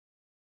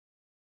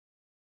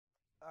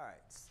All right.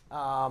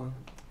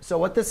 So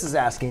what this is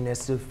asking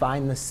is to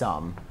find the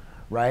sum,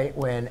 right,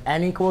 when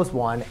n equals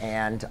 1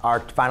 and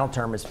our final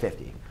term is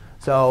 50.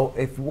 So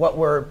if what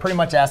we're pretty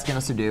much asking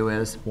us to do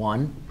is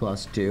 1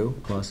 plus 2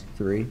 plus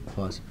 3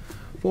 plus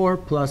 4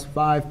 plus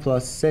 5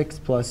 plus 6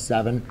 plus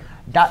 7,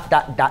 dot,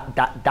 dot, dot,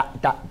 dot,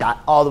 dot, dot,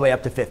 dot, all the way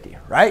up to 50,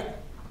 right?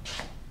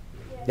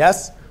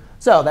 Yes?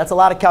 So that's a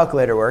lot of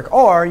calculator work.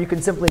 Or you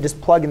can simply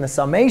just plug in the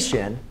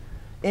summation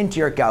into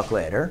your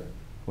calculator,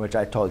 which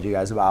I told you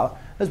guys about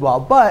as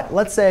well. But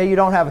let's say you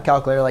don't have a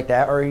calculator like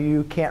that, or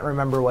you can't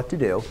remember what to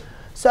do.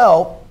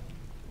 So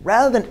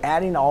rather than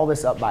adding all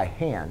this up by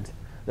hand,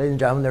 ladies and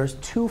gentlemen, there's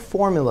two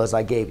formulas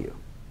I gave you.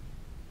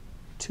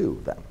 Two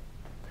of them.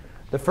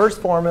 The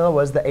first formula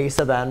was the a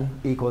sub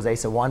n equals a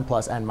sub 1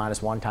 plus n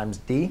minus 1 times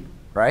d,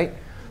 right?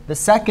 The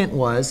second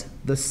was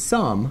the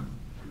sum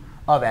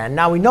of n.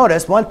 Now we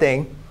notice one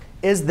thing.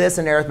 Is this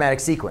an arithmetic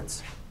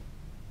sequence?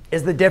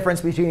 Is the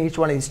difference between each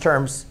one of these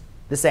terms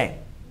the same?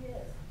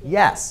 Yes.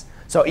 Yes.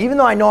 So even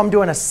though I know I'm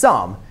doing a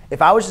sum,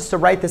 if I was just to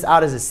write this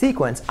out as a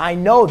sequence, I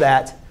know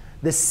that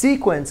the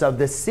sequence of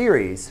this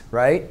series,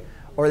 right,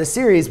 or the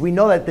series, we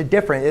know that the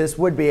difference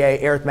would be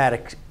an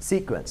arithmetic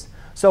sequence.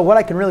 So what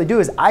I can really do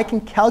is I can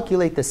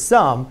calculate the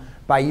sum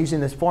by using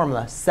this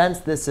formula, since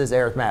this is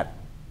arithmetic.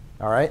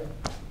 All right?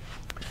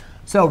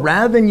 So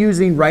rather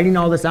than writing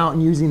all this out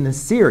and using the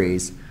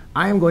series,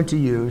 I am going to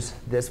use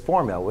this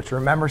formula, which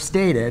remember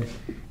stated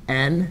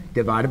n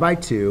divided by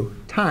 2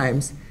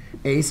 times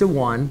a sub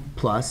 1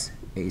 plus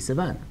a sub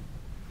n.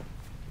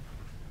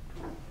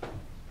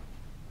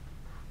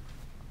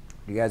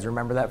 You guys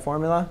remember that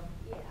formula?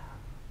 Yeah.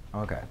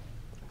 OK.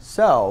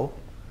 So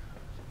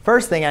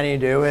first thing I need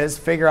to do is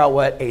figure out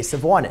what a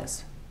sub 1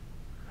 is,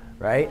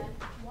 right?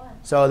 1.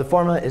 So the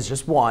formula is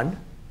just 1.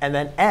 And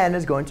then n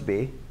is going to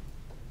be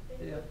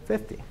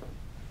 50.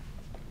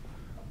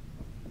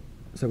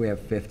 So we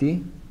have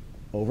 50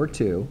 over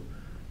 2.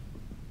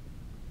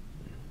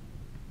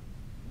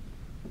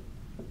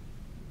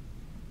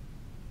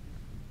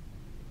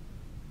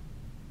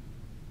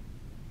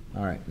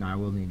 All right, now I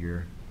will need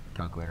your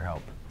calculator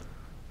help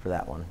for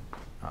that one,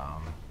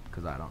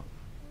 because I don't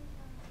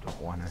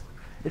want to.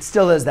 It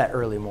still is that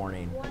early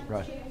morning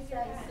rush.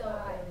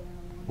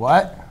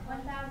 What?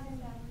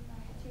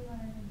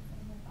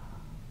 1,275.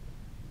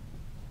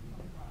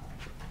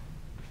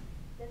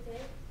 That's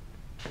it?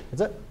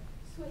 That's it.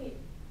 Sweet.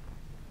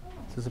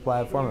 This is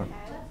apply a formula.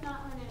 That's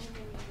not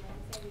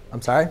 150.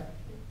 I'm sorry?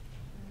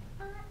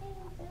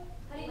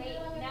 Wait,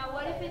 now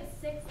what if it's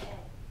 6a?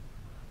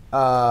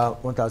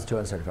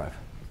 1,275.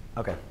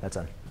 OK, that's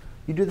done.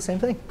 You do the same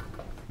thing.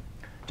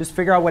 Just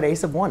figure out what a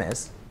sub 1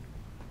 is,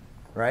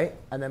 right?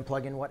 And then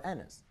plug in what n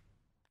is.